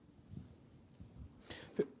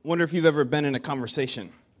Wonder if you've ever been in a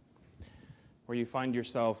conversation where you find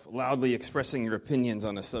yourself loudly expressing your opinions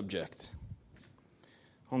on a subject,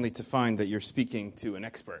 only to find that you're speaking to an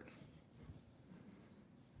expert.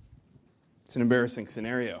 It's an embarrassing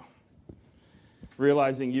scenario.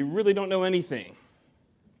 Realizing you really don't know anything,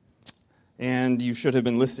 and you should have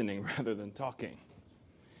been listening rather than talking.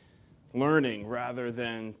 Learning rather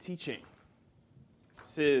than teaching.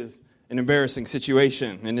 This is an embarrassing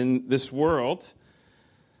situation, and in this world,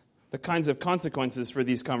 the kinds of consequences for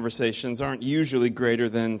these conversations aren't usually greater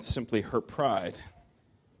than simply hurt pride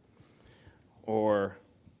or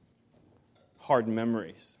hard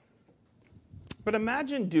memories. But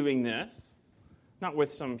imagine doing this, not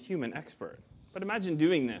with some human expert, but imagine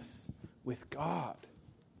doing this with God.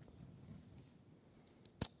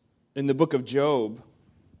 In the book of Job,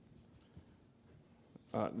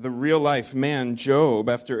 the real-life man Job,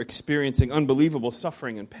 after experiencing unbelievable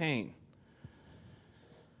suffering and pain,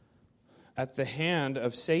 at the hand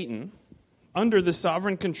of Satan, under the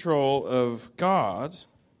sovereign control of God,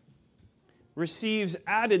 receives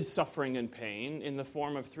added suffering and pain in the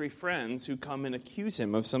form of 3 friends who come and accuse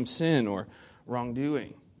him of some sin or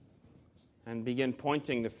wrongdoing, and begin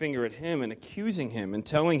pointing the finger at him and accusing him and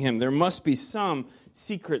telling him there must be some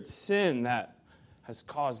secret sin that has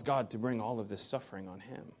caused God to bring all of this suffering on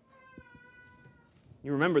him.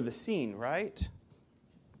 You remember the scene, right?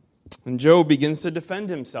 And Job begins to defend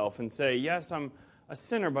himself and say, yes, I'm a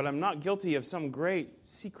sinner, but I'm not guilty of some great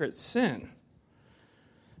secret sin.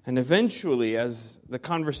 And eventually, as the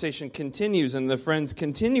conversation continues and the friends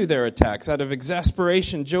continue their attacks, out of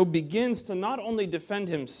exasperation, Job begins to not only defend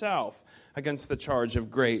himself against the charge of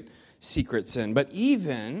great secret sin, but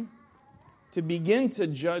even to begin to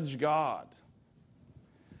judge God,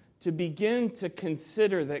 to begin to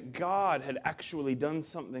consider that God had actually done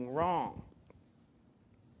something wrong.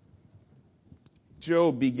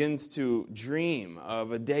 Job begins to dream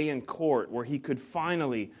of a day in court where he could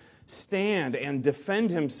finally stand and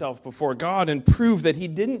defend himself before God and prove that he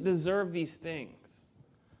didn't deserve these things.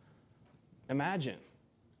 Imagine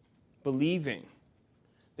believing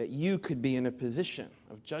that you could be in a position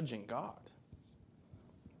of judging God.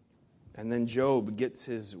 And then Job gets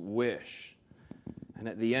his wish. And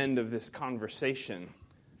at the end of this conversation,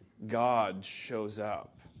 God shows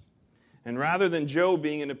up. And rather than Job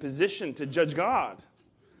being in a position to judge God,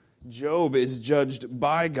 Job is judged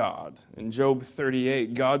by God. In Job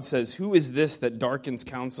 38, God says, "Who is this that darkens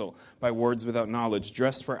counsel by words without knowledge,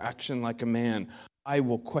 dressed for action like a man? I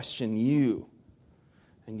will question you,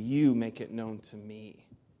 and you make it known to me."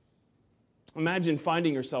 Imagine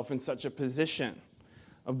finding yourself in such a position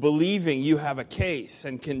of believing you have a case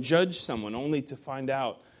and can judge someone only to find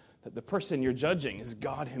out that the person you're judging is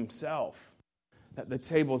God himself. That the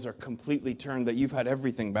tables are completely turned, that you've had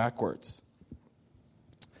everything backwards.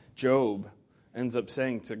 Job ends up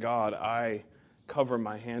saying to God, "I cover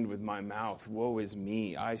my hand with my mouth. Woe is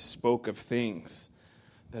me. I spoke of things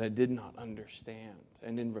that I did not understand."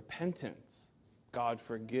 And in repentance, God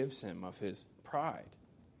forgives him of his pride.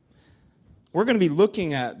 We're going to be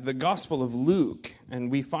looking at the Gospel of Luke,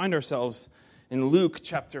 and we find ourselves in Luke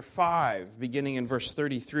chapter 5, beginning in verse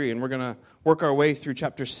 33, and we're going to work our way through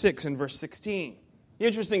chapter 6 and verse 16. The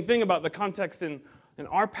interesting thing about the context in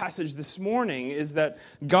our passage this morning is that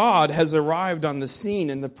God has arrived on the scene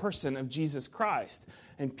in the person of Jesus Christ,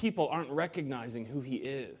 and people aren't recognizing who he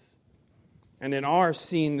is. And in our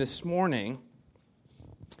scene this morning,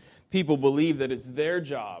 people believe that it's their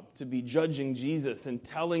job to be judging Jesus and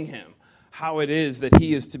telling him how it is that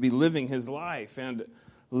he is to be living his life and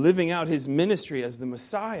living out his ministry as the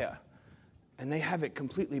Messiah. And they have it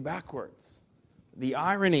completely backwards. The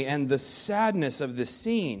irony and the sadness of this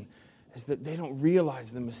scene is that they don't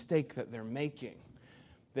realize the mistake that they're making.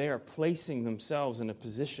 They are placing themselves in a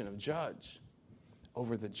position of judge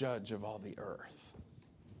over the judge of all the earth.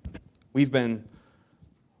 We've been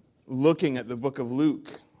looking at the book of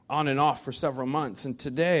Luke on and off for several months, and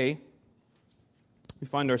today we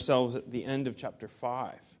find ourselves at the end of chapter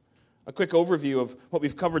 5. A quick overview of what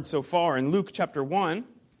we've covered so far. In Luke chapter 1,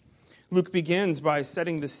 Luke begins by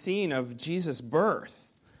setting the scene of Jesus'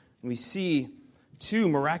 birth. We see 2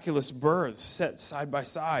 miraculous births set side by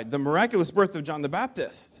side. The miraculous birth of John the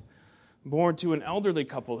Baptist, born to an elderly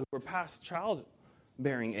couple who were past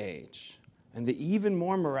childbearing age. And the even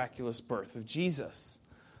more miraculous birth of Jesus,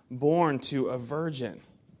 born to a virgin.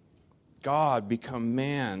 God become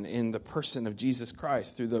man in the person of Jesus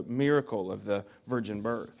Christ through the miracle of the virgin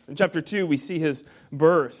birth. In chapter 2, we see his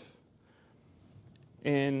birth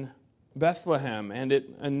in Bethlehem, and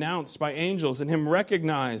it announced by angels, and him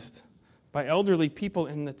recognized by elderly people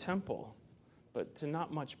in the temple, but to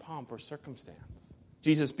not much pomp or circumstance.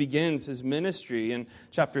 Jesus begins his ministry in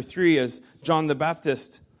chapter 3 as John the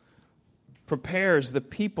Baptist prepares the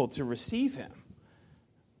people to receive him.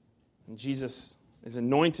 And Jesus is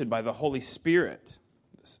anointed by the Holy Spirit,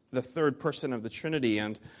 the third person of the Trinity,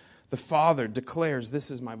 and the Father declares,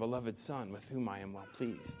 "This is my beloved Son, with whom I am well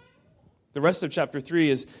pleased." The rest of chapter 3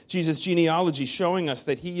 is Jesus' genealogy, showing us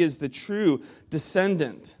that he is the true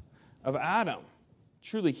descendant of Adam,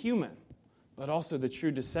 truly human, but also the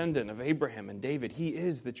true descendant of Abraham and David. He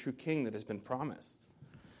is the true king that has been promised.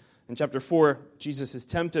 In chapter 4, Jesus is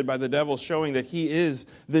tempted by the devil, showing that he is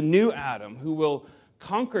the new Adam who will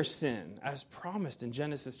conquer sin, as promised in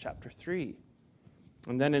Genesis chapter 3.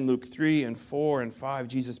 And then in Luke 3 and 4 and 5,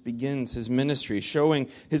 Jesus begins his ministry, showing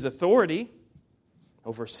his authority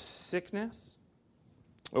over sickness,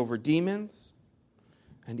 over demons,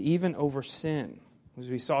 and even over sin. As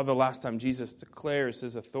we saw the last time, Jesus declares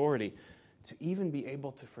his authority to even be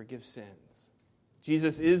able to forgive sins.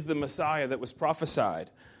 Jesus is the Messiah that was prophesied,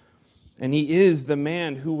 and he is the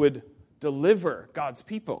man who would deliver God's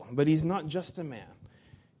people. But he's not just a man.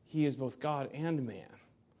 He is both God and man.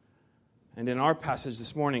 And in our passage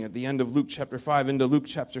this morning, at the end of Luke chapter 5 into Luke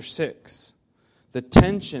chapter 6, the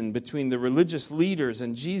tension between the religious leaders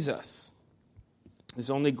and Jesus is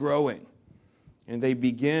only growing, and they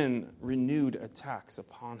begin renewed attacks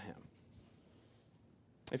upon him.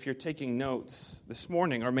 If you're taking notes this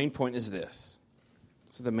morning, our main point is this.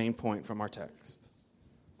 This is the main point from our text.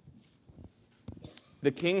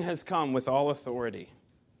 The King has come with all authority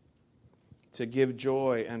to give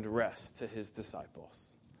joy and rest to his disciples.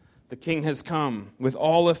 The King has come with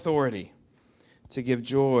all authority to give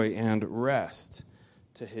joy and rest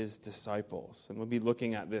to his disciples. And we'll be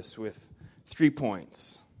looking at this with 3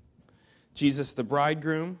 points. Jesus the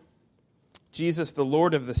bridegroom, Jesus the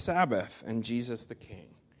Lord of the Sabbath, and Jesus the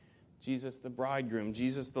King. Jesus the bridegroom,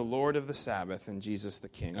 Jesus the Lord of the Sabbath, and Jesus the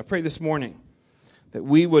King. I pray this morning that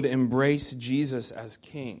we would embrace Jesus as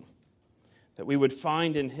King, that we would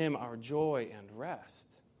find in him our joy and rest,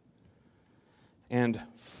 and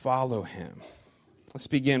follow him. Let's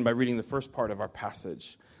begin by reading the first part of our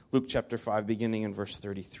passage, Luke chapter 5, beginning in verse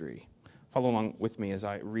 33. Follow along with me as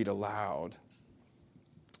I read aloud.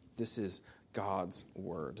 This is God's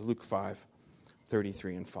word. Luke 5,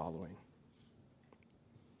 33 and following.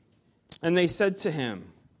 And they said to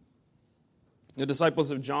him, "The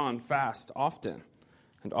disciples of John fast often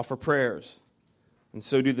and offer prayers, and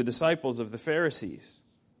so do the disciples of the Pharisees.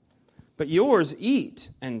 But yours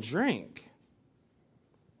eat and drink."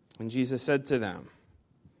 And Jesus said to them,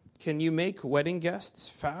 "Can you make wedding guests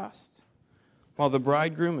fast while the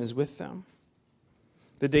bridegroom is with them?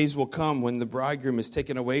 The days will come when the bridegroom is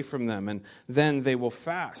taken away from them, and then they will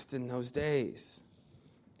fast in those days."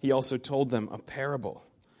 He also told them a parable.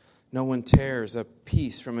 "No one tears a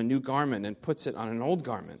piece from a new garment and puts it on an old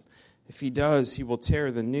garment. If he does, he will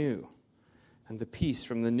tear the new, and the piece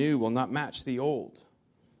from the new will not match the old.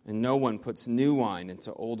 And no one puts new wine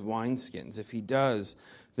into old wineskins. If he does,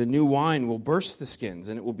 the new wine will burst the skins,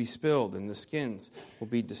 and it will be spilled, and the skins will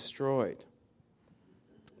be destroyed.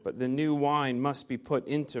 But the new wine must be put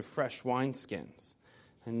into fresh wineskins.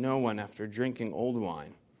 And no one, after drinking old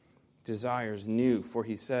wine, desires new, for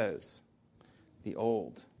he says, 'The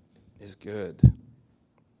old is good.'"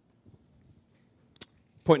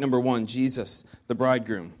 Point number 1, Jesus, the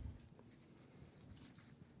bridegroom.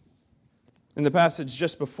 In the passage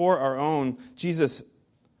just before our own, Jesus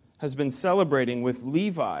has been celebrating with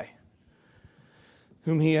Levi,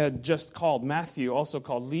 whom he had just called, Matthew, also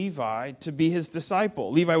called Levi, to be his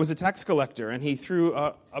disciple. Levi was a tax collector, and he threw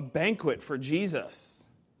a banquet for Jesus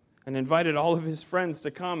and invited all of his friends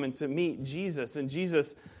to come and to meet Jesus. And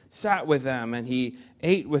Jesus sat with them, and he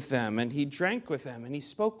ate with them, and he drank with them, and he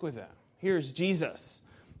spoke with them. Here's Jesus,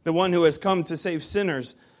 the one who has come to save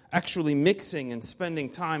sinners, actually mixing and spending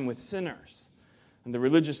time with sinners. And the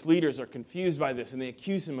religious leaders are confused by this, and they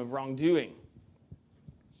accuse him of wrongdoing.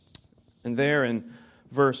 And there in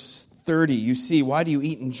verse 30, you see, "Why do you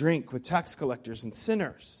eat and drink with tax collectors and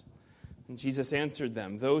sinners?" And Jesus answered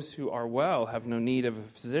them, "Those who are well have no need of a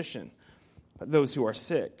physician, but those who are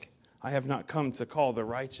sick. I have not come to call the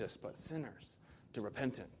righteous, but sinners to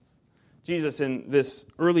repentance." Jesus, in this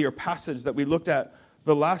earlier passage that we looked at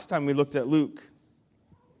the last time we looked at Luke,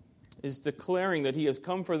 is declaring that he has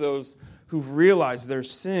come for those who've realized their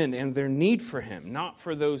sin and their need for him, not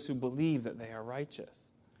for those who believe that they are righteous.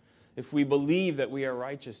 If we believe that we are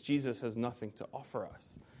righteous, Jesus has nothing to offer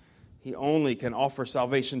us. He only can offer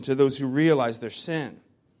salvation to those who realize their sin,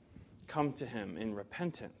 come to him in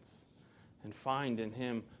repentance, and find in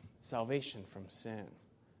him salvation from sin.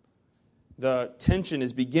 The tension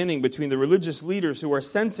is beginning between the religious leaders who are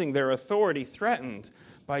sensing their authority threatened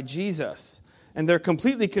by Jesus. And they're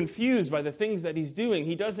completely confused by the things that he's doing.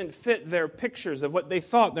 He doesn't fit their pictures of what they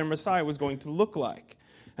thought their Messiah was going to look like.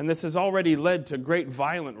 And this has already led to great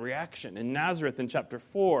violent reaction. In Nazareth, in chapter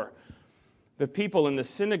 4, the people in the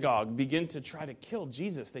synagogue begin to try to kill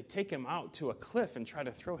Jesus. They take him out to a cliff and try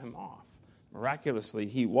to throw him off. Miraculously,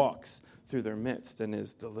 he walks through their midst and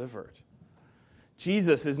is delivered.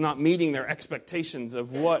 Jesus is not meeting their expectations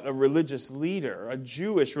of what a religious leader, a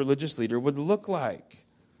Jewish religious leader, would look like.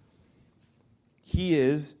 He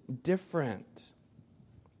is different.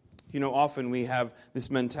 You know, often we have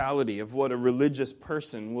this mentality of what a religious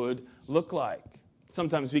person would look like.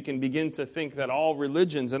 Sometimes we can begin to think that all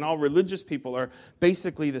religions and all religious people are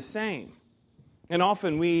basically the same. And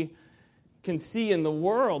often we can see in the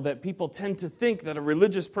world that people tend to think that a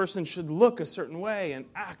religious person should look a certain way and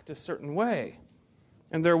act a certain way.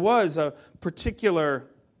 And there was a particular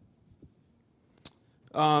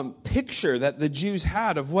picture that the Jews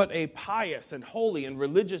had of what a pious and holy and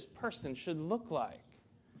religious person should look like.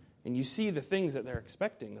 And you see the things that they're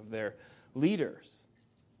expecting of their leaders.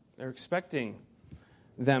 They're expecting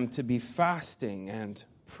them to be fasting and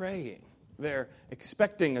praying. They're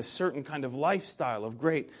expecting a certain kind of lifestyle of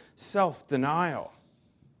great self-denial.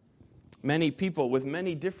 Many people with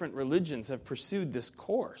many different religions have pursued this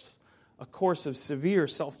course, a course of severe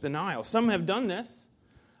self-denial. Some have done this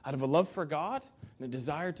out of a love for God and a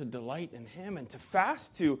desire to delight in Him and to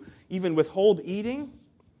fast, to even withhold eating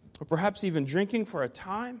or perhaps even drinking for a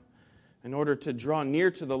time in order to draw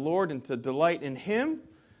near to the Lord and to delight in Him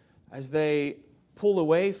as they pull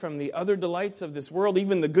away from the other delights of this world,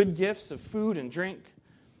 even the good gifts of food and drink,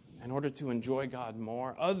 in order to enjoy God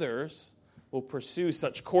more. Others will pursue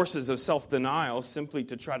such courses of self-denial simply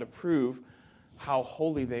to try to prove how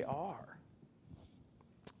holy they are.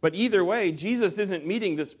 But either way, Jesus isn't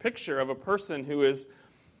meeting this picture of a person who is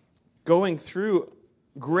going through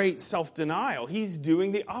great self-denial. He's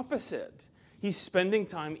doing the opposite. He's spending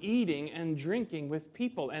time eating and drinking with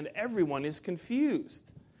people, and everyone is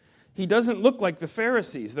confused. He doesn't look like the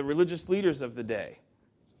Pharisees, the religious leaders of the day.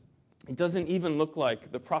 He doesn't even look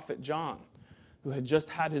like the prophet John, who had just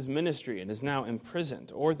had his ministry and is now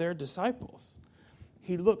imprisoned, or their disciples.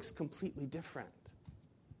 He looks completely different.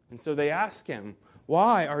 And so they ask him,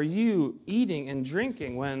 "Why are you eating and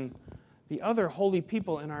drinking when the other holy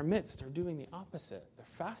people in our midst are doing the opposite? They're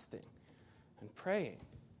fasting and praying."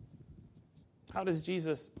 How does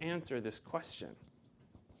Jesus answer this question?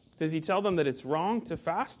 Does he tell them that it's wrong to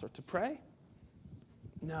fast or to pray?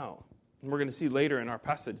 No. And we're going to see later in our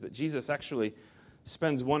passage that Jesus actually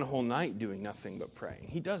spends one whole night doing nothing but praying.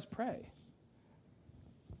 He does pray.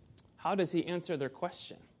 How does he answer their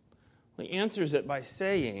question? Well, he answers it by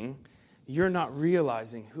saying, "You're not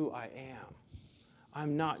realizing who I am.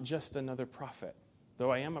 I'm not just another prophet.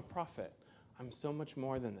 Though I am a prophet, I'm so much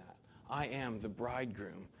more than that. I am the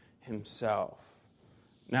bridegroom himself."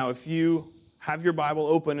 Now, if you have your Bible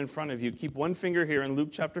open in front of you, keep one finger here in Luke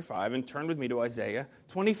chapter 5 and turn with me to Isaiah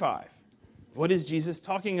 25. What is Jesus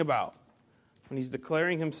talking about when he's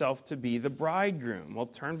declaring himself to be the bridegroom? Well,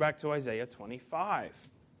 turn back to Isaiah 25.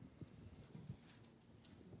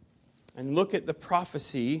 And look at the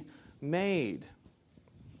prophecy made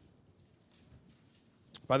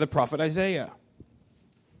by the prophet Isaiah.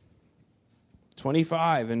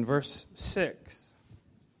 25 and verse 6.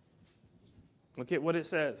 Look at what it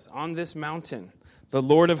says. "On this mountain, the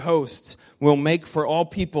Lord of hosts will make for all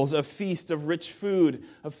peoples a feast of rich food,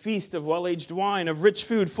 a feast of well-aged wine, of rich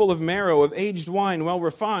food full of marrow, of aged wine well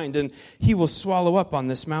refined. And he will swallow up on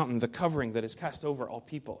this mountain the covering that is cast over all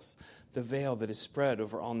peoples, the veil that is spread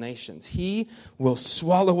over all nations. He will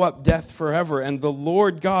swallow up death forever, and the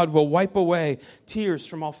Lord God will wipe away tears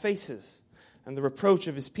from all faces. And the reproach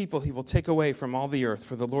of his people he will take away from all the earth,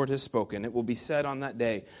 for the Lord has spoken. It will be said on that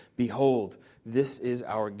day, 'Behold, this is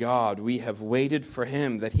our God. We have waited for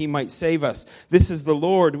him, that he might save us. This is the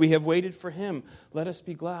Lord. We have waited for him. Let us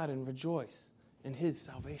be glad and rejoice in his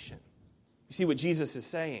salvation.'" You see what Jesus is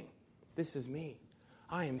saying? This is me.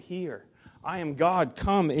 I am here. I am God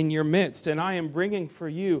come in your midst, and I am bringing for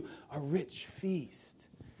you a rich feast,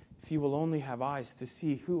 if you will only have eyes to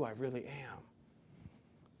see who I really am.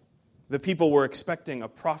 The people were expecting a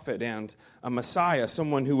prophet and a Messiah,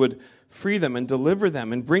 someone who would free them and deliver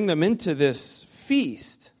them and bring them into this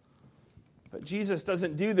feast. But Jesus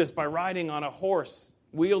doesn't do this by riding on a horse,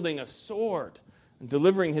 wielding a sword, and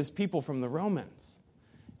delivering his people from the Romans.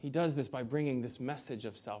 He does this by bringing this message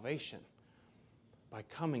of salvation, by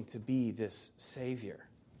coming to be this Savior.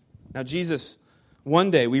 Now, Jesus,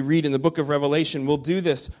 one day, we read in the book of Revelation, will do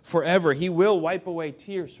this forever. He will wipe away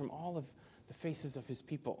tears from all of faces of his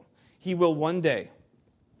people. He will one day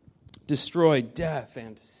destroy death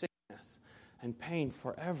and sickness and pain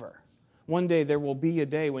forever. One day there will be a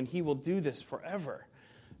day when he will do this forever.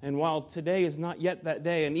 And while today is not yet that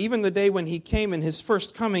day, and even the day when he came in his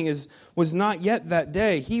first coming was not yet that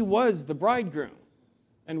day, he was the bridegroom.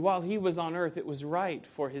 And while he was on earth, it was right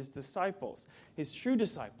for his disciples, his true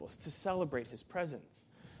disciples, to celebrate his presence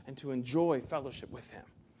and to enjoy fellowship with him.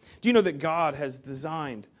 Do you know that God has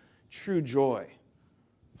designed true joy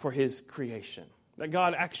for his creation? That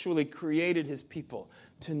God actually created his people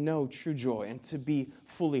to know true joy and to be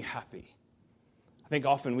fully happy. I think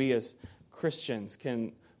often we as Christians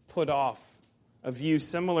can put off a view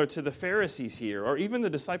similar to the Pharisees here, or even the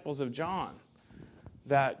disciples of John,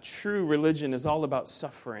 that true religion is all about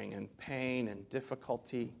suffering and pain and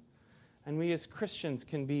difficulty. And we as Christians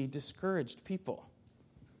can be discouraged people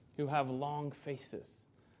who have long faces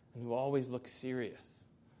and who always look serious.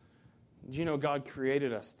 Do you know God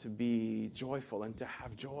created us to be joyful and to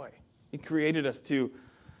have joy? He created us to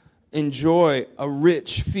enjoy a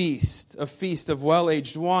rich feast, a feast of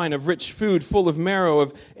well-aged wine, of rich food full of marrow,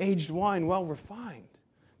 of aged wine well refined.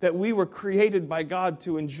 That we were created by God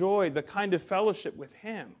to enjoy the kind of fellowship with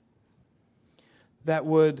him that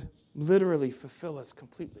would literally fulfill us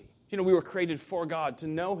completely. You know, we were created for God, to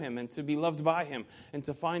know him and to be loved by him and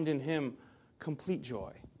to find in him complete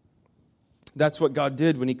joy. That's what God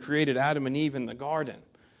did when he created Adam and Eve in the garden.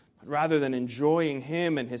 But rather than enjoying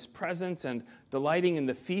him and his presence and delighting in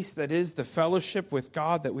the feast that is the fellowship with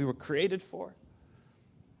God that we were created for,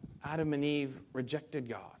 Adam and Eve rejected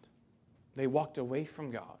God. They walked away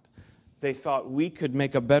from God. They thought we could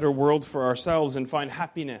make a better world for ourselves and find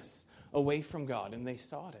happiness away from God, and they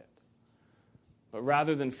sought it. But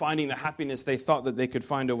rather than finding the happiness they thought that they could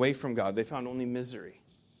find away from God, they found only misery.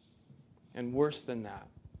 And worse than that,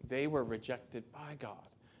 they were rejected by God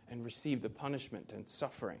and received the punishment and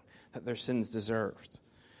suffering that their sins deserved.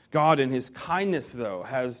 God, in his kindness, though,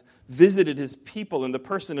 has visited his people in the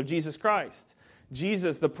person of Jesus Christ.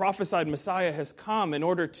 Jesus, the prophesied Messiah, has come in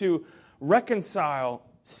order to reconcile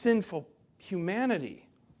sinful humanity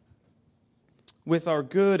with our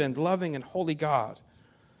good and loving and holy God.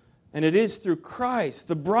 And it is through Christ,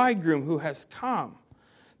 the bridegroom who has come,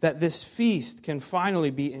 that this feast can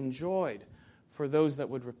finally be enjoyed for those that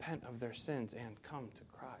would repent of their sins and come to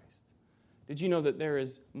Christ. Did you know that there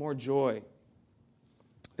is more joy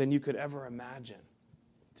than you could ever imagine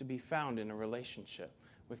to be found in a relationship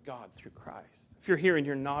with God through Christ? If you're here and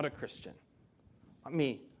you're not a Christian, let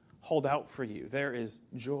me hold out for you. There is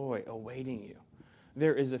joy awaiting you.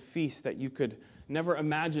 There is a feast that you could never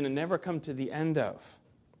imagine and never come to the end of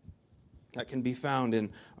that can be found in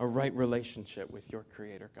a right relationship with your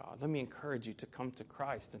Creator God. Let me encourage you to come to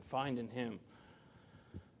Christ and find in him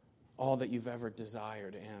all that you've ever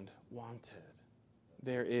desired and wanted.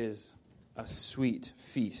 There is a sweet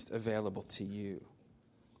feast available to you.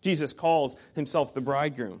 Jesus calls himself the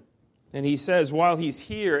bridegroom, and he says while he's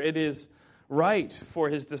here, it is right for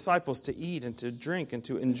his disciples to eat and to drink and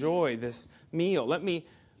to enjoy this meal. Let me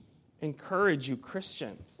encourage you,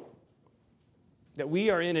 Christians, that we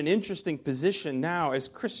are in an interesting position now as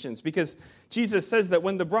Christians, because Jesus says that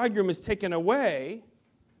when the bridegroom is taken away,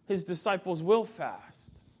 his disciples will fast.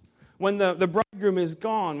 When the bridegroom is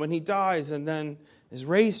gone, when he dies and then is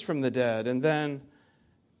raised from the dead and then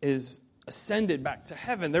is ascended back to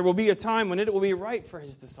heaven, there will be a time when it will be right for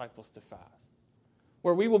his disciples to fast,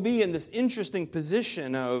 where we will be in this interesting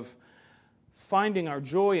position of finding our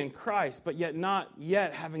joy in Christ, but yet not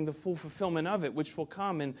yet having the full fulfillment of it, which will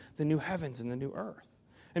come in the new heavens and the new earth.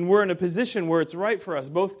 And we're in a position where it's right for us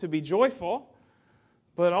both to be joyful,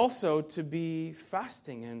 but also to be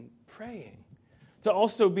fasting and praying. To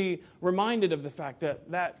also be reminded of the fact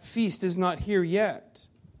that that feast is not here yet.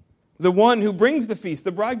 The one who brings the feast,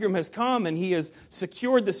 the bridegroom, has come and he has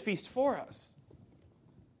secured this feast for us.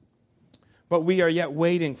 But we are yet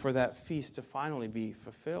waiting for that feast to finally be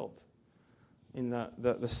fulfilled in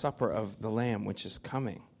the supper of the Lamb, which is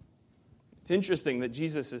coming. It's interesting that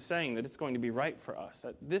Jesus is saying that it's going to be right for us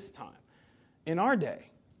at this time, in our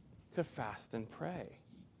day, to fast and pray.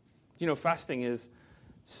 You know, fasting is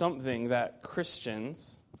something that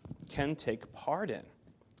Christians can take part in,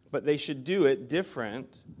 but they should do it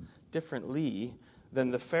differently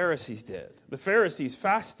than the Pharisees did. The Pharisees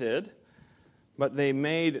fasted, but they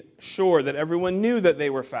made sure that everyone knew that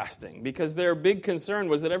they were fasting, because their big concern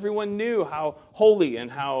was that everyone knew how holy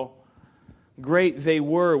and how great they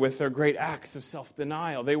were with their great acts of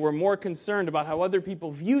self-denial. They were more concerned about how other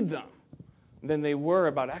people viewed them than they were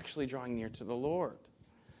about actually drawing near to the Lord.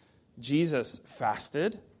 Jesus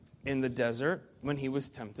fasted, in the desert when he was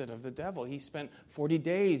tempted of the devil. He spent 40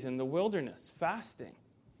 days in the wilderness fasting.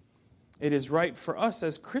 It is right for us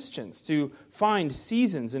as Christians to find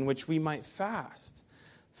seasons in which we might fast.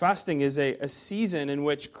 Fasting is a season in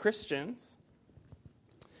which Christians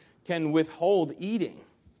can withhold eating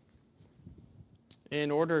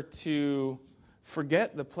in order to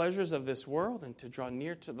forget the pleasures of this world and to draw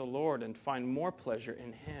near to the Lord and find more pleasure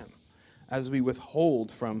in Him as we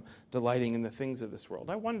withhold from delighting in the things of this world.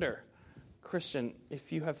 I wonder, Christian,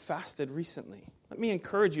 if you have fasted recently. Let me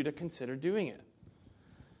encourage you to consider doing it.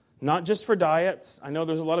 Not just for diets. I know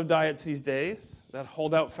there's a lot of diets these days that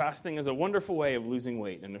hold out fasting as a wonderful way of losing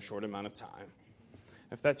weight in a short amount of time.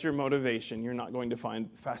 If that's your motivation, you're not going to find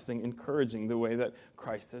fasting encouraging the way that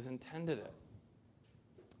Christ has intended it.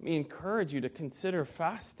 Let me encourage you to consider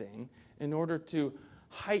fasting in order to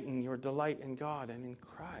heighten your delight in God and in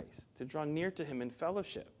Christ, to draw near to Him in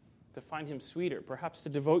fellowship, to find Him sweeter, perhaps to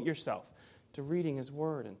devote yourself to reading His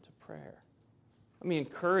Word and to prayer. Let me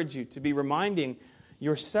encourage you to be reminding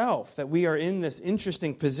yourself that we are in this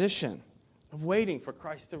interesting position of waiting for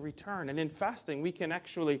Christ to return. And in fasting, we can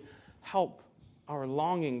actually help our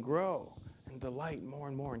longing grow and delight more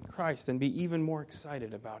and more in Christ and be even more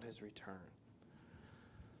excited about His return.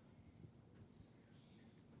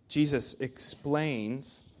 Jesus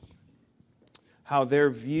explains how their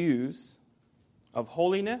views of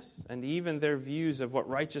holiness and even their views of what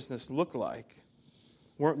righteousness looked like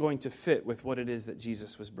weren't going to fit with what it is that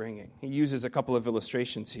Jesus was bringing. He uses a couple of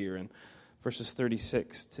illustrations here in verses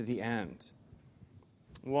 36 to the end.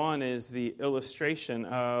 One is the illustration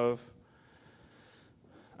of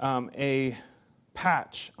a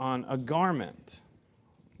patch on a garment.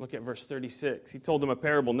 Look at verse 36. He told them a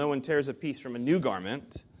parable. No one tears a piece from a new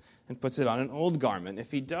garment and puts it on an old garment.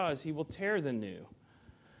 If he does, he will tear the new,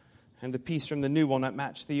 and the piece from the new will not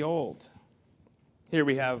match the old. Here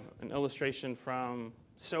we have an illustration from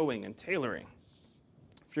sewing and tailoring.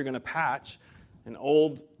 If you're going to patch an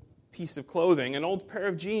old piece of clothing, an old pair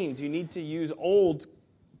of jeans, you need to use old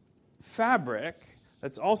fabric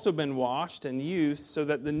that's also been washed and used so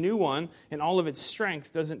that the new one, in all of its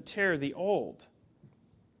strength, doesn't tear the old.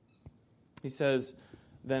 He says,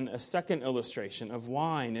 then a second illustration of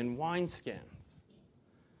wine and wineskins.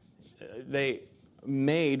 They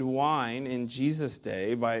made wine in Jesus'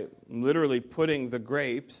 day by literally putting the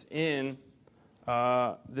grapes in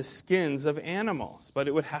the skins of animals. But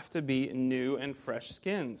it would have to be new and fresh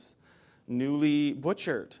skins, newly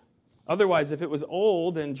butchered. Otherwise, if it was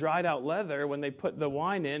old and dried out leather, when they put the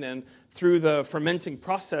wine in and through the fermenting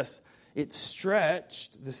process, it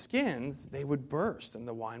stretched the skins, they would burst and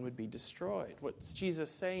the wine would be destroyed. What's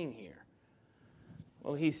Jesus saying here?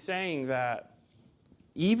 Well, he's saying that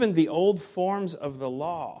even the old forms of the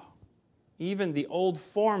law, even the old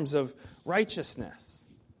forms of righteousness,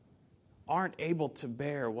 aren't able to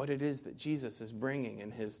bear what it is that Jesus is bringing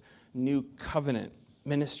in His new covenant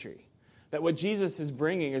ministry. That what Jesus is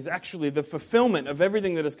bringing is actually the fulfillment of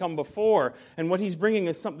everything that has come before, and what He's bringing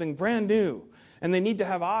is something brand new. And they need to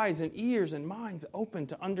have eyes and ears and minds open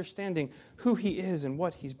to understanding who He is and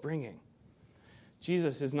what He's bringing.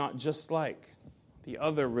 Jesus is not just like the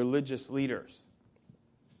other religious leaders.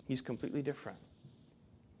 He's completely different.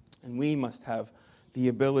 And we must have the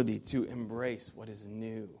ability to embrace what is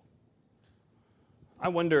new. I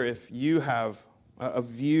wonder if you have a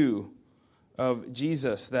view of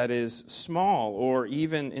Jesus that is small or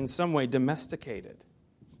even in some way domesticated.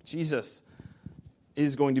 Jesus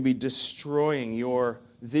is going to be destroying your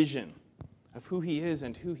vision of who He is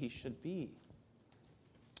and who He should be.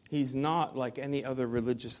 He's not like any other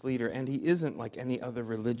religious leader, and He isn't like any other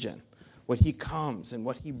religion. What He comes and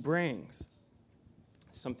what He brings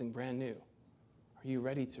is something brand new. Are you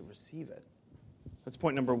ready to receive it? That's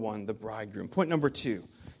point number one, the bridegroom. Point number two,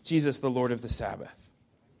 Jesus, the Lord of the Sabbath.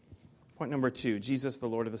 Point number two, Jesus, the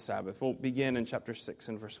Lord of the Sabbath. We'll begin in chapter 6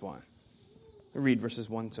 and verse 1. Read verses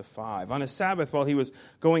 1 to 5. On a Sabbath, while He was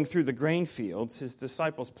going through the grain fields, His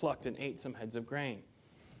disciples plucked and ate some heads of grain,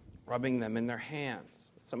 rubbing them in their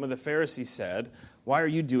hands. Some of the Pharisees said, "Why are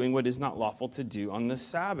you doing what is not lawful to do on the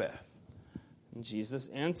Sabbath?" And Jesus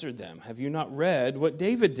answered them, "Have you not read what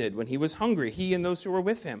David did when he was hungry, he and those who were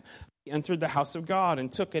with him? He entered the house of God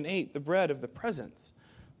and took and ate the bread of the presence,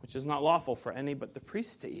 which is not lawful for any but the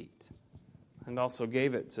priests to eat, and also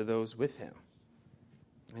gave it to those with him.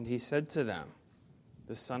 And He said to them,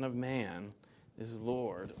 the Son of Man is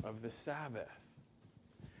Lord of the Sabbath."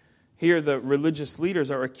 Here the religious leaders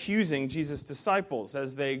are accusing Jesus' disciples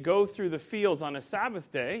as they go through the fields on a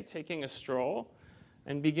Sabbath day, taking a stroll,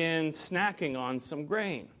 and begin snacking on some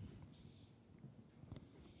grain.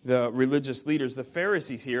 The religious leaders, the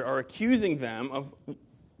Pharisees here, are accusing them of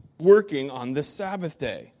working on the Sabbath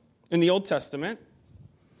day. In the Old Testament,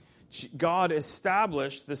 God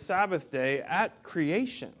established the Sabbath day at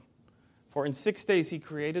creation. For in 6 days he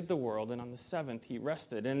created the world, and on the seventh he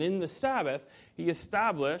rested. And in the Sabbath, he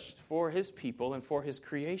established for his people and for his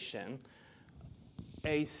creation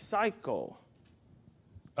a cycle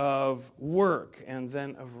of work and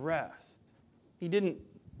then of rest. He didn't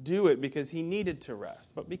do it because he needed to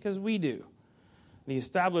rest, but because we do. And he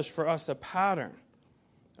established for us a pattern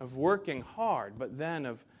of working hard, but then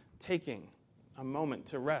of taking a moment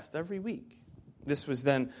to rest every week. This was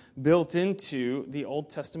then built into the Old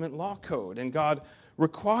Testament law code, and God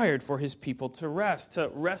required for his people to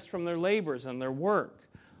rest from their labors and their work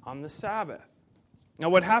on the Sabbath. Now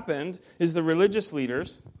what happened is the religious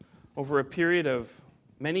leaders, over a period of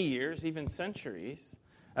many years, even centuries,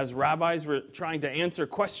 as rabbis were trying to answer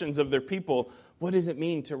questions of their people, what does it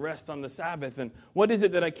mean to rest on the Sabbath? And what is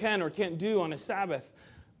it that I can or can't do on a Sabbath?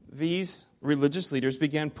 These religious leaders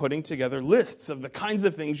began putting together lists of the kinds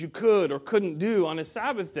of things you could or couldn't do on a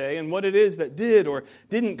Sabbath day and what it is that did or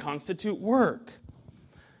didn't constitute work.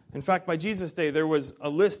 In fact, by Jesus' day, there was a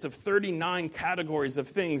list of 39 categories of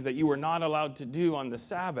things that you were not allowed to do on the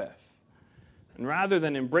Sabbath. And rather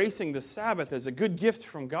than embracing the Sabbath as a good gift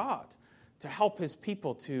from God to help his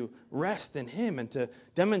people to rest in him and to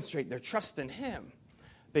demonstrate their trust in him,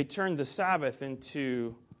 they turned the Sabbath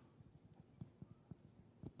into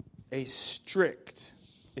a strict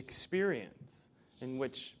experience in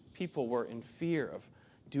which people were in fear of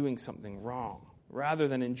doing something wrong. Rather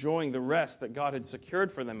than enjoying the rest that God had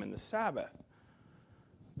secured for them in the Sabbath,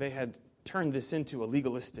 they had turned this into a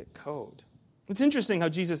legalistic code. It's interesting how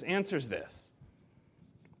Jesus answers this.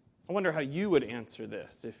 I wonder how you would answer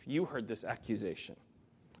this if you heard this accusation.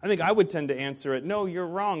 I think I would tend to answer it, no, you're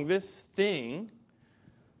wrong. This thing,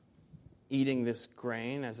 eating this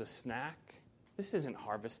grain as a snack, this isn't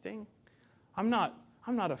harvesting. I'm not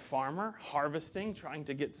a farmer harvesting, trying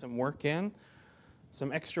to get some work in,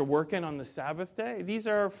 some extra work in on the Sabbath day. These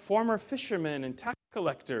are former fishermen and tax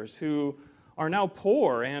collectors who are now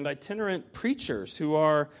poor and itinerant preachers who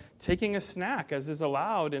are taking a snack, as is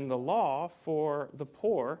allowed in the law for the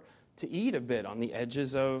poor to eat a bit on the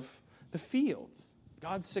edges of the fields.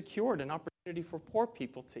 God secured an opportunity for poor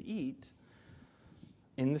people to eat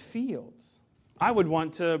in the fields. I would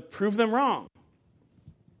want to prove them wrong.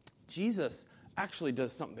 Jesus actually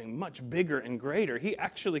does something much bigger and greater. He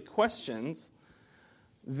actually questions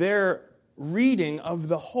their reading of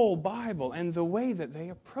the whole Bible and the way that they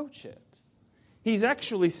approach it. He's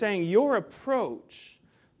actually saying your approach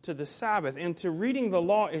to the Sabbath and to reading the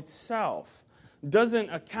law itself doesn't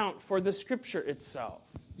account for the Scripture itself.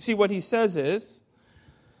 You see, what he says is,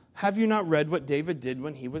 have you not read what David did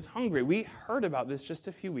when he was hungry? We heard about this just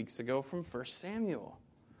a few weeks ago from 1 Samuel.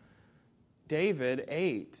 David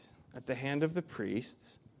ate at the hand of the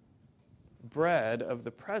priests bread of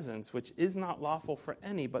the presence, which is not lawful for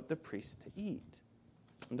any but the priest to eat.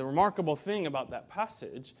 And the remarkable thing about that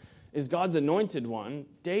passage is God's anointed one,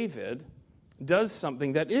 David, does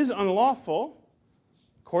something that is unlawful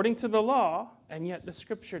according to the law, and yet the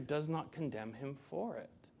Scripture does not condemn him for it.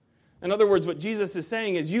 In other words, what Jesus is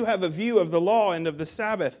saying is you have a view of the law and of the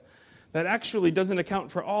Sabbath that actually doesn't account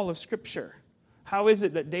for all of Scripture. How is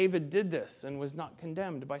it that David did this and was not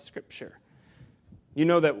condemned by Scripture? You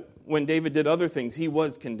know that when David did other things, he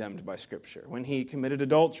was condemned by Scripture. When he committed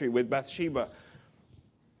adultery with Bathsheba,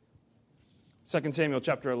 2 Samuel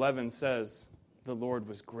chapter 11 says, the Lord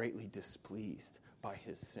was greatly displeased by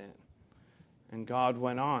his sin. And God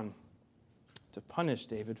went on to punish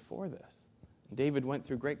David for this. David went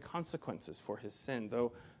through great consequences for his sin,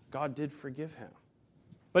 though God did forgive him.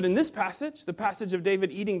 But in this passage, the passage of David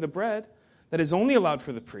eating the bread that is only allowed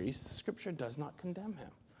for the priests, Scripture does not condemn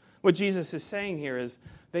him. What Jesus is saying here is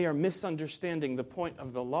they are misunderstanding the point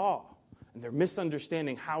of the law, and they're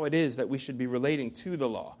misunderstanding how it is that we should be relating to the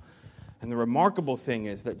law. And the remarkable thing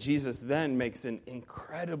is that Jesus then makes an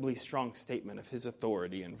incredibly strong statement of his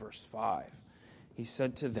authority in verse 5. He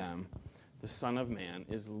said to them, the Son of Man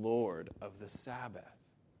is Lord of the Sabbath.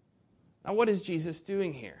 Now, what is Jesus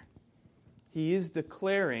doing here? He is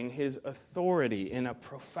declaring his authority in a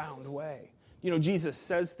profound way. You know, Jesus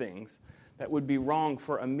says things that would be wrong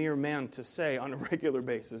for a mere man to say on a regular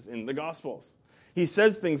basis in the Gospels. He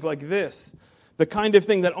says things like this, the kind of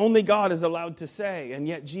thing that only God is allowed to say, and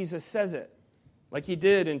yet Jesus says it, like he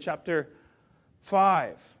did in chapter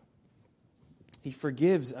 5. He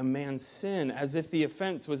forgives a man's sin as if the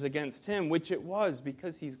offense was against him, which it was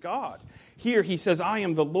because he's God. Here he says, I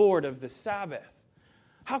am the Lord of the Sabbath.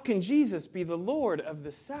 How can Jesus be the Lord of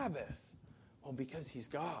the Sabbath? Well, because he's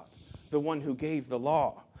God. the one who gave the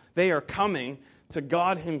law. They are coming to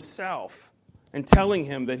God himself and telling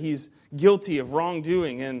him that he's guilty of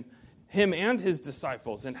wrongdoing in him and his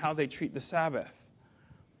disciples and how they treat the Sabbath.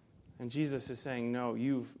 And Jesus is saying, no,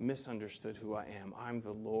 you've misunderstood who I am. I'm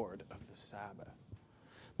the Lord of the Sabbath.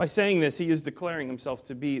 By saying this, he is declaring himself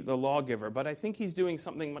to be the lawgiver, but I think he's doing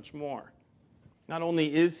something much more. Not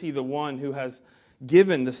only is he the one who has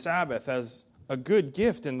given the Sabbath as a good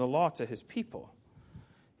gift in the law to his people,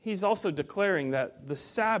 he's also declaring that the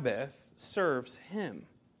Sabbath serves him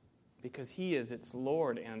because he is its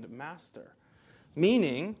Lord and master.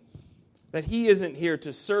 Meaning that he isn't here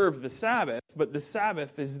to serve the Sabbath, but the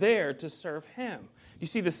Sabbath is there to serve him. You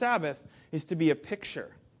see, the Sabbath is to be a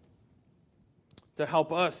picture to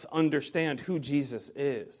help us understand who Jesus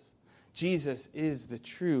is. Jesus is the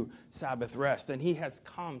true Sabbath rest, and he has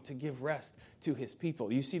come to give rest to his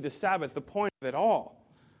people. You see, the Sabbath, the point of it all,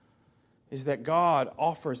 is that God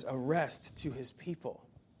offers a rest to his people.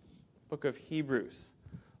 The book of Hebrews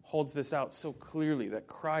holds this out so clearly that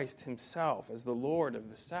Christ himself, as the Lord of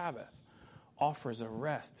the Sabbath, offers a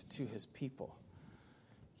rest to his people.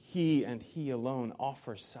 He and he alone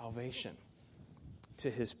offers salvation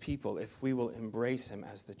to his people if we will embrace him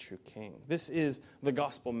as the true king. This is the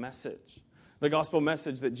gospel message. The gospel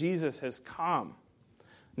message that Jesus has come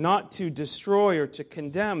not to destroy or to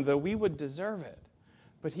condemn, though we would deserve it,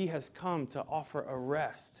 but he has come to offer a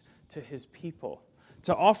rest to his people,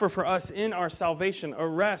 to offer for us in our salvation a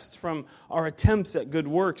rest from our attempts at good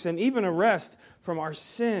works and even a rest from our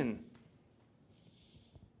sin,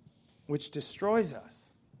 which destroys us.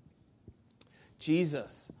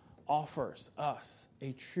 Jesus offers us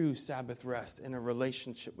a true Sabbath rest in a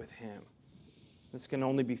relationship with him. This can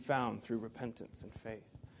only be found through repentance and faith.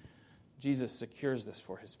 Jesus secures this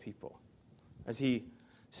for his people. As he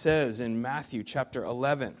says in Matthew chapter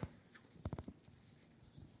 11,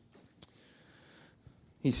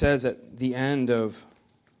 he says at the end of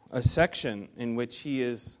a section in which he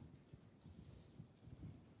is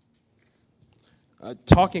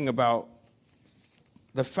talking about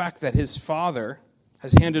the fact that his Father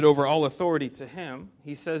has handed over all authority to him.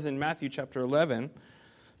 He says in Matthew chapter 11,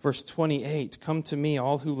 verse 28, "Come to me,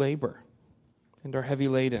 all who labor and are heavy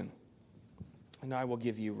laden, and I will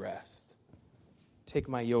give you rest. Take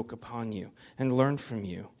my yoke upon you and learn from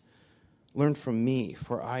you. Learn from me,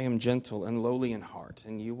 for I am gentle and lowly in heart,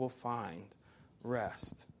 and you will find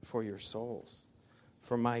rest for your souls.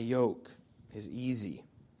 For my yoke is easy,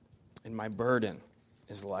 and my burden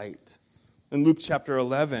is light." In Luke chapter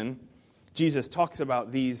 11, Jesus talks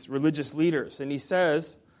about these religious leaders, and he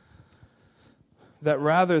says that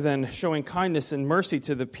rather than showing kindness and mercy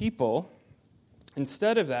to the people,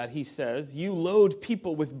 instead of that, he says, you load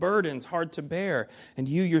people with burdens hard to bear, and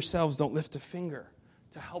you yourselves don't lift a finger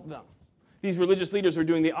to help them. These religious leaders are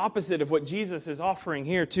doing the opposite of what Jesus is offering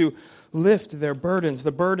here, to lift their burdens,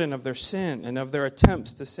 the burden of their sin and of their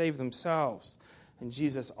attempts to save themselves. And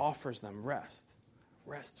Jesus offers them rest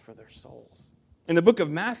for their souls. In the book of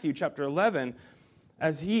Matthew, chapter 11,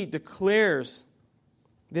 as he declares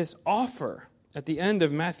this offer at the end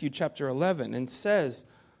of Matthew chapter 11 and says,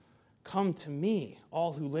 "Come to me,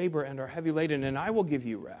 all who labor and are heavy laden, and I will give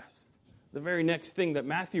you rest." The very next thing that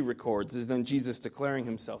Matthew records is then Jesus declaring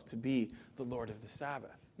himself to be the Lord of the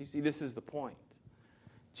Sabbath. You see, this is the point.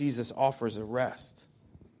 Jesus offers a rest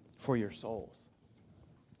for your souls.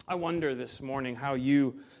 I wonder this morning how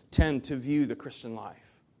you tend to view the Christian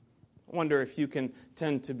life. I wonder if you can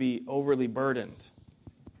tend to be overly burdened,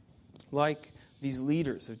 like these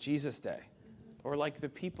leaders of Jesus' day, or like the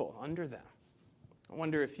people under them. I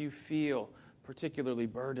wonder if you feel particularly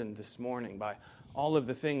burdened this morning by all of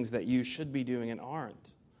the things that you should be doing and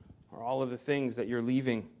aren't, or all of the things that you're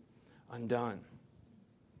leaving undone.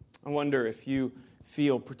 I wonder if you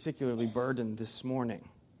feel particularly burdened this morning.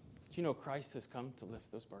 Do you know Christ has come to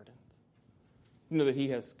lift those burdens? You know that he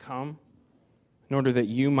has come in order that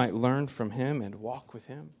you might learn from him and walk with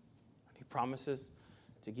him. And he promises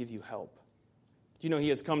to give you help. Do you know he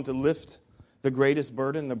has come to lift the greatest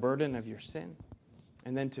burden, the burden of your sin,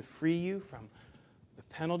 and then to free you from the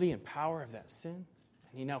penalty and power of that sin?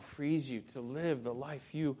 And he now frees you to live the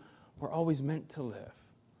life you were always meant to live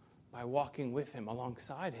by walking with him,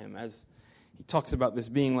 alongside him. As he talks about this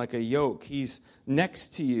being like a yoke, he's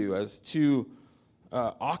next to you as two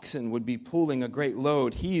oxen would be pulling a great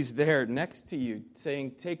load. He's there next to you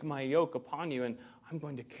saying, "Take my yoke upon you, and I'm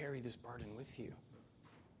going to carry this burden with you."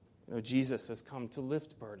 You know, Jesus has come to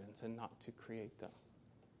lift burdens and not to create them.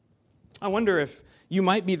 I wonder if you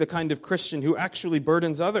might be the kind of Christian who actually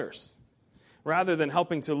burdens others, rather than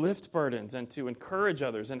helping to lift burdens and to encourage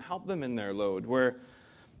others and help them in their load, where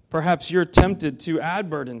Perhaps you're tempted to add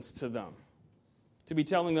burdens to them, to be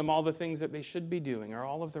telling them all the things that they should be doing or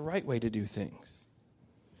all of the right way to do things.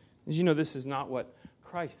 As you know, this is not what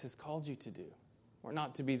Christ has called you to do. We're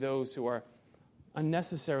not to be those who are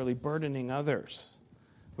unnecessarily burdening others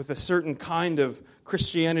with a certain kind of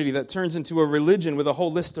Christianity that turns into a religion with a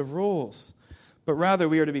whole list of rules. But rather,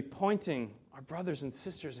 we are to be pointing our brothers and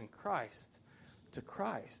sisters in Christ to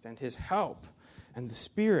Christ and His help and the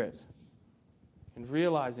Spirit, and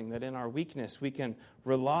realizing that in our weakness we can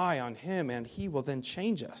rely on Him, and He will then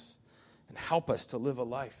change us and help us to live a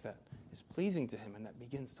life that is pleasing to Him and that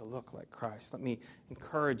begins to look like Christ. Let me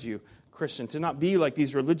encourage you, Christian, to not be like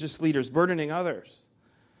these religious leaders burdening others,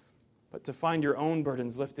 but to find your own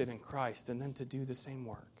burdens lifted in Christ and then to do the same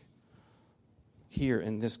work here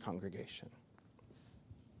in this congregation.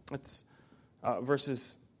 It's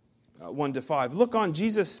verses 1 to 5. Look on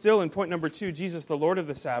Jesus still in point number 2, Jesus, the Lord of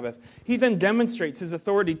the Sabbath. He then demonstrates His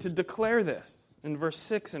authority to declare this in verse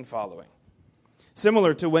 6 and following.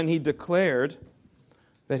 Similar to when He declared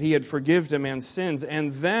that He had forgiven a man's sins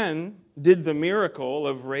and then did the miracle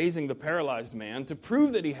of raising the paralyzed man to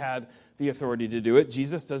prove that He had the authority to do it,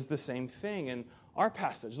 Jesus does the same thing in our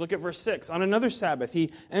passage. Look at verse 6. On another Sabbath,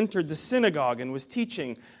 He entered the synagogue and was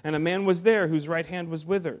teaching, and a man was there whose right hand was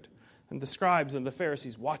withered. And the scribes and the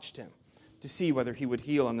Pharisees watched Him to see whether He would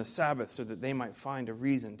heal on the Sabbath so that they might find a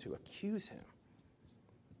reason to accuse Him.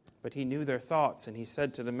 But He knew their thoughts, and He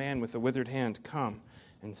said to the man with the withered hand, "Come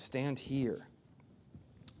and stand here."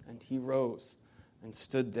 And he rose and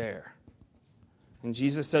stood there. And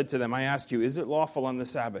Jesus said to them, "I ask you, is it lawful on the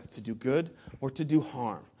Sabbath to do good or to do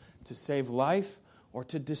harm, to save life or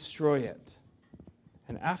to destroy it?"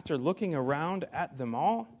 And after looking around at them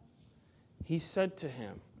all, He said to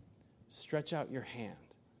him, "Stretch out your hand."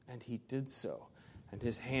 And he did so, and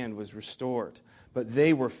his hand was restored. But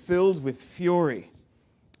they were filled with fury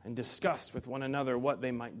and discussed with one another what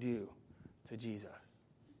they might do to Jesus.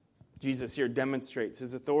 Jesus here demonstrates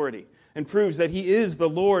His authority and proves that He is the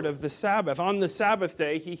Lord of the Sabbath. On the Sabbath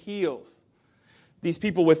day, He heals. These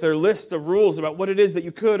people, with their list of rules about what it is that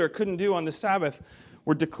you could or couldn't do on the Sabbath,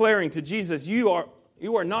 were declaring to Jesus, you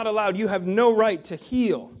are not allowed, you have no right to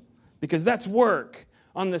heal, because that's work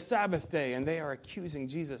on the Sabbath day, and they are accusing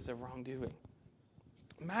Jesus of wrongdoing.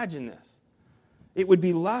 Imagine this. It would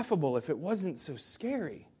be laughable if it wasn't so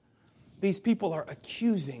scary. These people are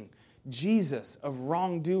accusing Jesus of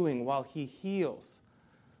wrongdoing while He heals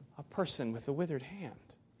a person with a withered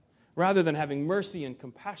hand, rather than having mercy and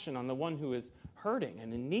compassion on the one who is hurting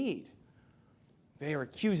and in need. They are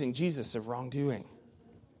accusing Jesus of wrongdoing.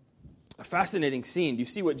 A fascinating scene. Do you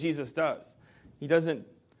see what Jesus does? He doesn't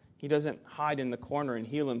hide in the corner and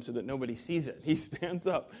heal him so that nobody sees it. He stands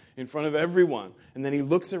up in front of everyone, and then He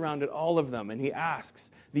looks around at all of them, and He asks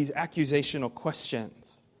these accusational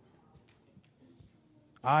questions.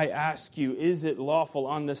 I ask you, is it lawful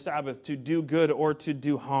on the Sabbath to do good or to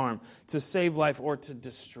do harm, to save life or to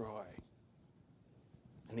destroy?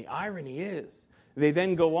 And the irony is, they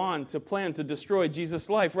then go on to plan to destroy Jesus'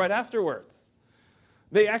 life right afterwards.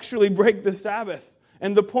 They actually break the Sabbath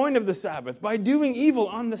and the point of the Sabbath. By doing evil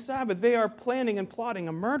on the Sabbath, they are planning and plotting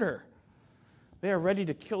a murder. They are ready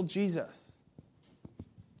to kill Jesus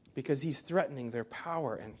because He's threatening their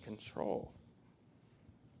power and control.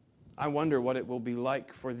 I wonder what it will be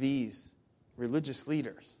like for these religious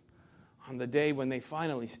leaders on the day when they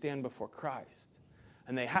finally stand before Christ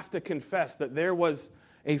and they have to confess that there was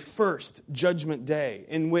a first judgment day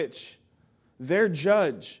in which their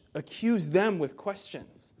judge accused them with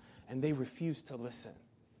questions and they refused to listen.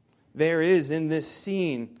 There is in this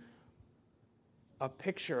scene a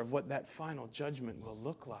picture of what that final judgment will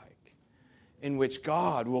look like, in which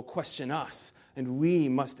God will question us and we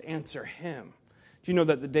must answer Him. Do you know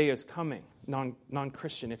that the day is coming,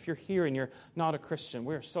 non-Christian? If you're here and you're not a Christian,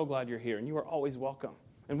 we're so glad you're here, and you are always welcome.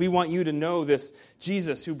 And we want you to know this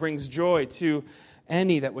Jesus who brings joy to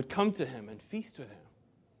any that would come to Him and feast with Him.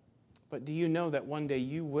 But do you know that one day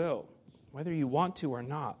you will, whether you want to or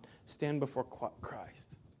not, stand before Christ?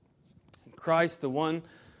 And Christ, the one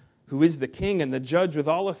who is the King and the judge with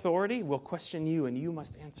all authority, will question you, and you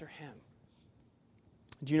must answer Him.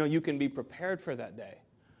 Do you know you can be prepared for that day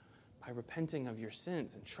by repenting of your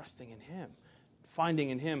sins and trusting in Him, finding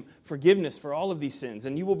in Him forgiveness for all of these sins.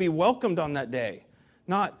 And you will be welcomed on that day,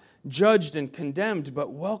 not judged and condemned,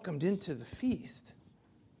 but welcomed into the feast.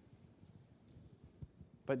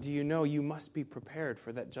 But do you know you must be prepared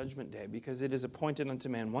for that judgment day, because it is appointed unto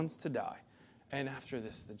man once to die, and after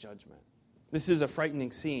this the judgment. This is a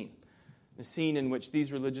frightening scene, a scene in which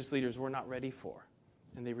these religious leaders were not ready for,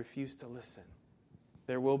 and they refused to listen.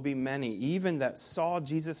 There will be many, even that saw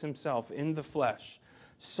Jesus Himself in the flesh,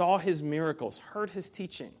 saw his miracles, heard his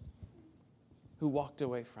teaching, who walked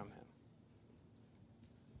away from him.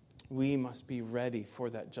 We must be ready for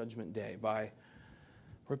that judgment day by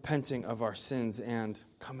repenting of our sins and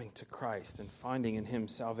coming to Christ and finding in him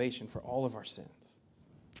salvation for all of our sins.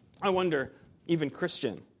 I wonder, even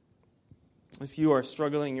Christian, if you are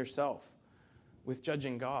struggling yourself with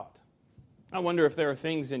judging God. I wonder if there are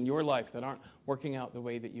things in your life that aren't working out the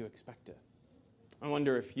way that you expected. I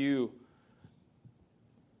wonder if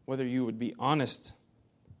whether you would be honest,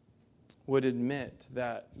 would admit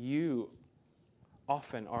that you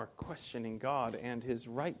often are questioning God and his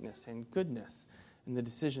rightness and goodness and the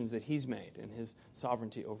decisions that he's made and his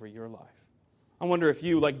sovereignty over your life. I wonder if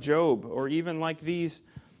you, like Job, or even like these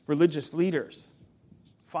religious leaders,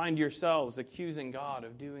 find yourselves accusing God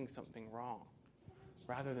of doing something wrong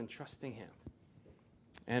rather than trusting him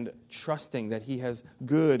and trusting that he has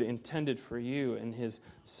good intended for you and his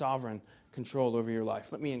sovereign control over your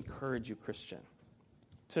life. Let me encourage you, Christian,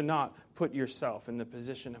 to not put yourself in the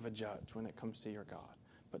position of a judge when it comes to your God,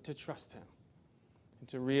 but to trust him and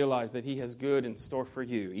to realize that he has good in store for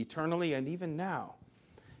you eternally and even now,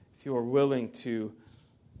 if you are willing to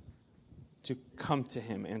come to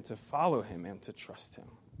him and to follow him and to trust him.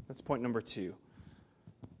 That's point number 2.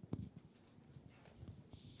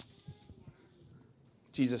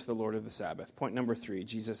 Jesus, the Lord of the Sabbath. Point number 3,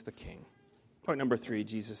 Jesus the King. Point number 3,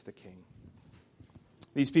 Jesus the King.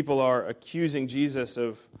 These people are accusing Jesus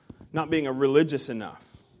of not being religious enough.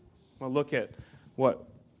 Well, look at what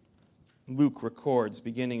Luke records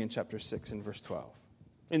beginning in chapter 6 and verse 12.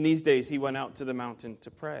 In these days he went out to the mountain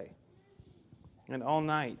to pray, and all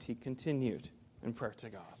night he continued in prayer to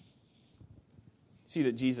God. See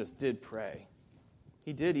that Jesus did pray.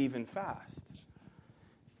 He did even fast.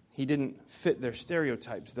 He didn't fit their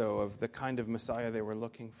stereotypes, though, of the kind of Messiah they were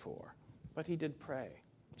looking for. But he did pray.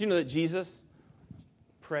 Do you know that Jesus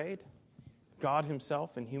prayed? God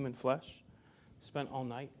himself in human flesh spent all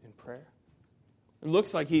night in prayer. It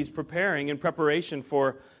looks like he's preparing in preparation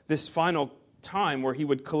for this final time where he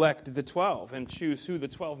would collect the 12 and choose who the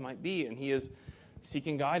 12 might be. And he is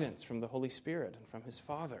seeking guidance from the Holy Spirit and from his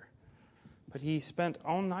Father. But he spent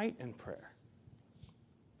all night in prayer.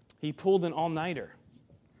 He pulled an all-nighter.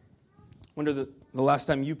 I wonder the last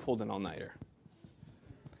time you pulled an all-nighter.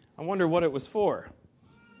 I wonder what it was for.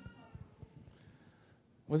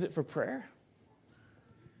 Was it for prayer?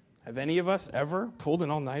 Have any of us ever pulled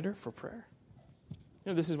an all-nighter for prayer?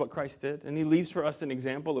 You know, this is what Christ did, and he leaves for us an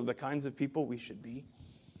example of the kinds of people we should be,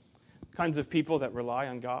 kinds of people that rely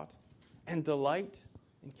on God and delight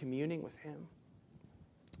in communing with him.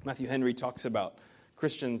 Matthew Henry talks about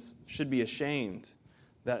Christians should be ashamed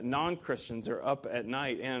that non-Christians are up at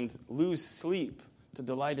night and lose sleep to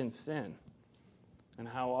delight in sin, and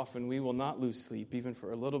how often we will not lose sleep even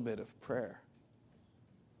for a little bit of prayer.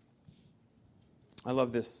 I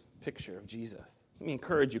love this picture of Jesus. Let me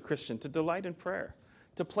encourage you, Christian, to delight in prayer,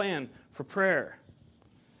 to plan for prayer.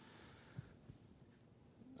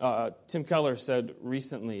 Tim Keller said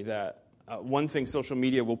recently that one thing social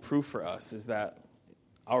media will prove for us is that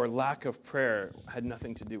our lack of prayer had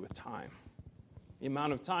nothing to do with time. The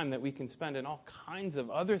amount of time that we can spend in all kinds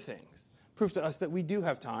of other things proves to us that we do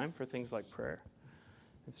have time for things like prayer.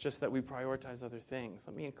 It's just that we prioritize other things.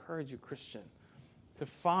 Let me encourage you, Christian, to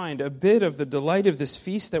find a bit of the delight of this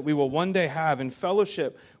feast that we will one day have in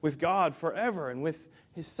fellowship with God forever and with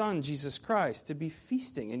his Son, Jesus Christ, to be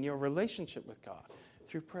feasting in your relationship with God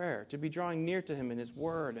through prayer, to be drawing near to him in his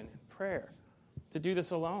word and in prayer, to do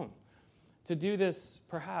this alone, to do this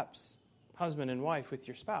perhaps husband and wife with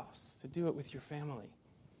your spouse, to do it with your family,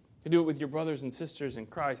 to do it with your brothers and sisters in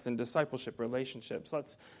Christ in discipleship relationships.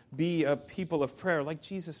 Let's be a people of prayer like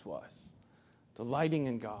Jesus was, delighting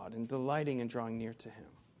in God and delighting in drawing near to him.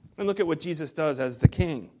 And look at what Jesus does as the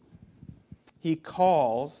King. He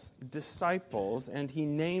calls disciples and he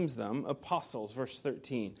names them apostles, verse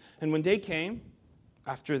 13. And when day came,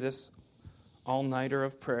 after this all-nighter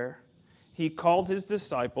of prayer, he called his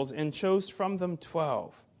disciples and chose from them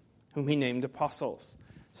 12, whom he named apostles.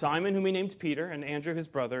 Simon, whom he named Peter, and Andrew his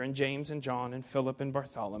brother, and James and John, and Philip and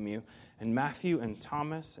Bartholomew, and Matthew and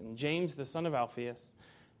Thomas, and James the son of Alphaeus,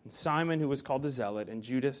 and Simon, who was called the Zealot, and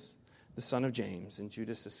Judas the son of James, and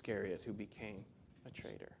Judas Iscariot, who became a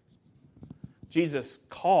traitor. Jesus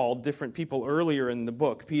called different people earlier in the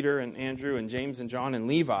book, Peter and Andrew and James and John and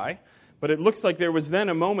Levi, but it looks like there was then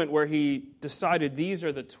a moment where he decided these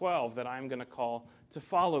are the 12 that I'm going to call to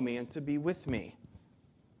follow me and to be with me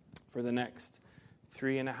for the next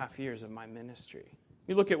 3.5 years of my ministry.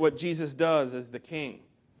 You look at what Jesus does as the King.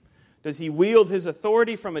 Does he wield his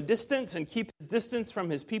authority from a distance and keep his distance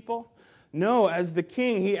from his people? No, as the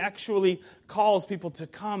king, he actually calls people to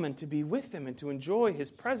come and to be with him and to enjoy his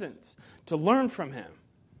presence, to learn from him,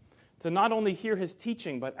 to not only hear his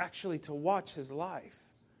teaching, but actually to watch his life.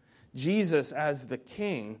 Jesus, as the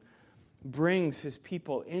king, brings his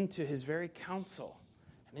people into his very counsel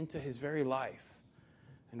and into his very life.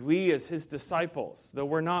 And we, as his disciples, though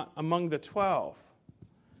we're not among the 12,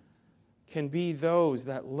 can be those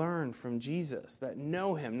that learn from Jesus, that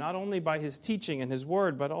know him, not only by his teaching and his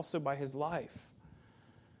word, but also by his life,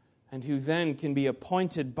 and who then can be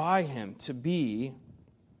appointed by him to be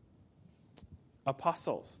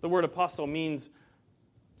apostles. The word apostle means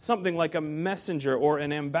something like a messenger or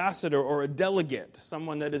an ambassador or a delegate,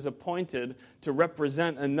 someone that is appointed to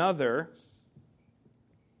represent another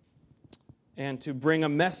and to bring a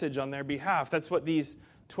message on their behalf. That's what these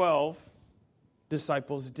 12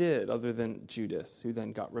 disciples did, other than Judas, who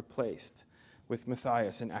then got replaced with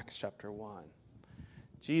Matthias in Acts chapter 1.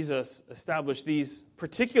 Jesus established these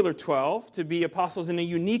particular 12 to be apostles in a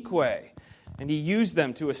unique way, and he used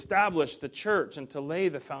them to establish the church and to lay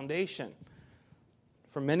the foundation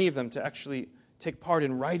for many of them to actually take part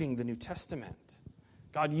in writing the New Testament.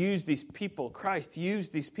 God used these people, Christ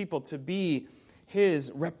used these people to be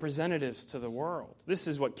his representatives to the world. This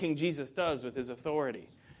is what King Jesus does with his authority.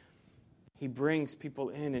 He brings people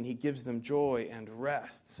in and he gives them joy and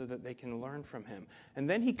rest so that they can learn from him. And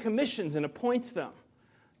then he commissions and appoints them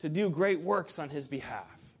to do great works on his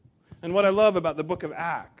behalf. And what I love about the book of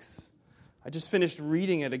Acts, I just finished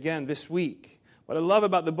reading it again this week. What I love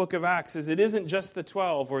about the book of Acts is it isn't just the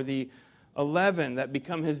 12 or the 11 that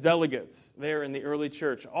become his delegates there in the early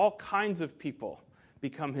church. All kinds of people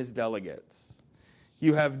become his delegates.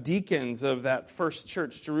 You have deacons of that first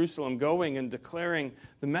church, Jerusalem, going and declaring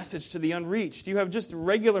the message to the unreached. You have just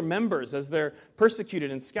regular members as they're persecuted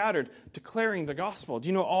and scattered, declaring the gospel. Do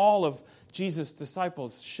you know all of Jesus'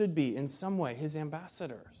 disciples should be in some way his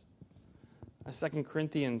ambassadors? As 2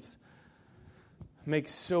 Corinthians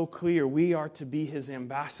makes so clear, we are to be his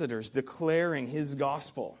ambassadors, declaring his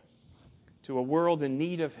gospel to a world in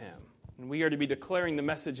need of him. And we are to be declaring the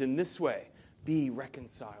message in this way: be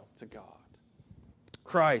reconciled to God.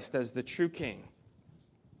 Christ, as the true king,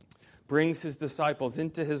 brings his disciples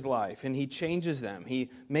into his life, and he changes them. He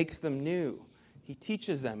makes them new. He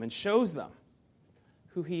teaches them and shows them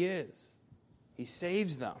who he is. He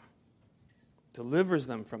saves them, delivers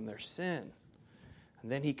them from their sin,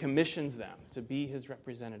 and then he commissions them to be his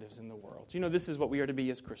representatives in the world. You know, this is what we are to be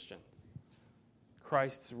as Christians.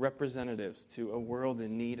 Christ's representatives to a world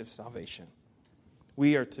in need of salvation.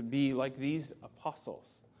 We are to be like these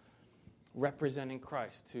apostles, representing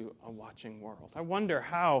Christ to a watching world. I wonder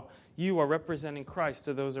how you are representing Christ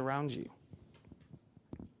to those around you.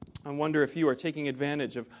 I wonder if you are taking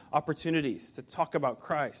advantage of opportunities to talk about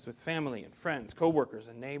Christ with family and friends, co-workers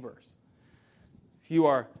and neighbors. If you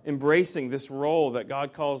are embracing this role that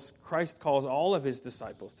Christ calls all of his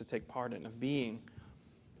disciples to take part in, of being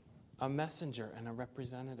a messenger and a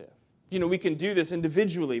representative. You know, we can do this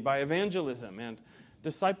individually by evangelism and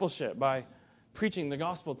discipleship, by preaching the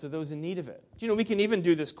gospel to those in need of it. You know, we can even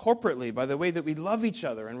do this corporately by the way that we love each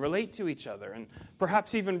other and relate to each other, and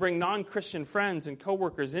perhaps even bring non-Christian friends and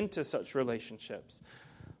coworkers into such relationships.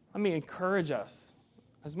 Let me encourage us,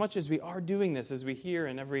 as much as we are doing this, as we hear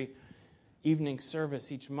in every evening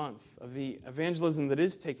service each month of the evangelism that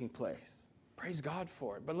is taking place. Praise God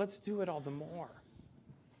for it, but let's do it all the more.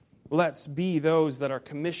 Let's be those that are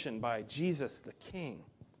commissioned by Jesus the King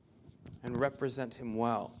and represent him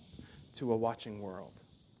well to a watching world.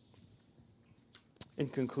 In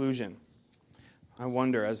conclusion, I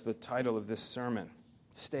wonder, as the title of this sermon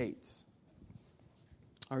states,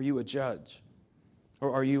 are you a judge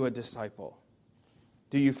or are you a disciple?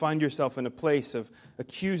 Do you find yourself in a place of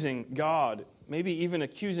accusing God, maybe even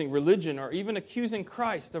accusing religion, or even accusing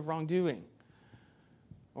Christ of wrongdoing?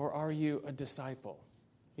 Or are you a disciple?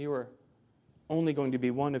 You are only going to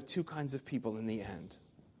be one of two kinds of people in the end: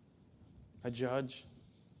 a judge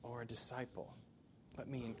or a disciple. Let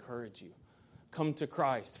me encourage you. Come to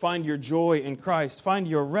Christ. Find your joy in Christ. Find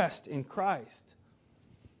your rest in Christ.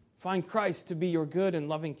 Find Christ to be your good and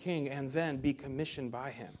loving King, and then be commissioned by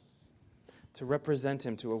him to represent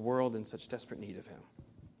him to a world in such desperate need of him.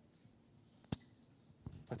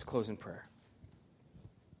 Let's close in prayer.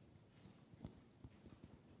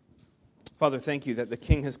 Father, thank you that the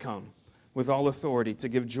King has come with all authority to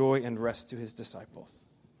give joy and rest to his disciples.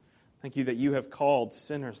 Thank you that you have called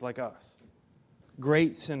sinners like us,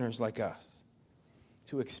 great sinners like us,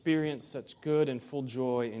 to experience such good and full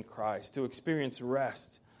joy in Christ, to experience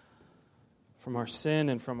rest from our sin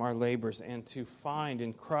and from our labors, and to find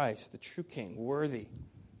in Christ the true King, worthy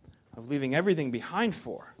of leaving everything behind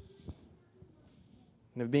for,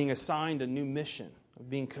 and of being assigned a new mission, of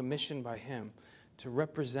being commissioned by Him to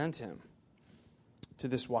represent Him to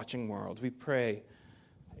this watching world. We pray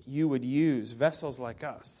that you would use vessels like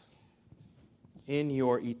us in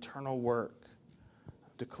your eternal work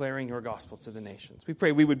of declaring your gospel to the nations. We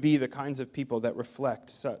pray we would be the kinds of people that reflect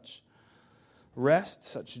such rest,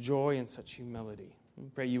 such joy, and such humility. We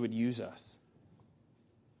pray you would use us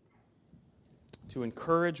to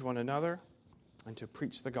encourage one another and to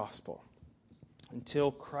preach the gospel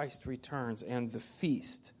until Christ returns and the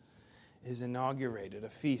feast is inaugurated, a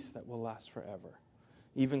feast that will last forever.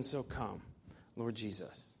 Even so come, Lord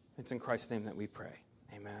Jesus. It's in Christ's name that we pray.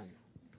 Amen.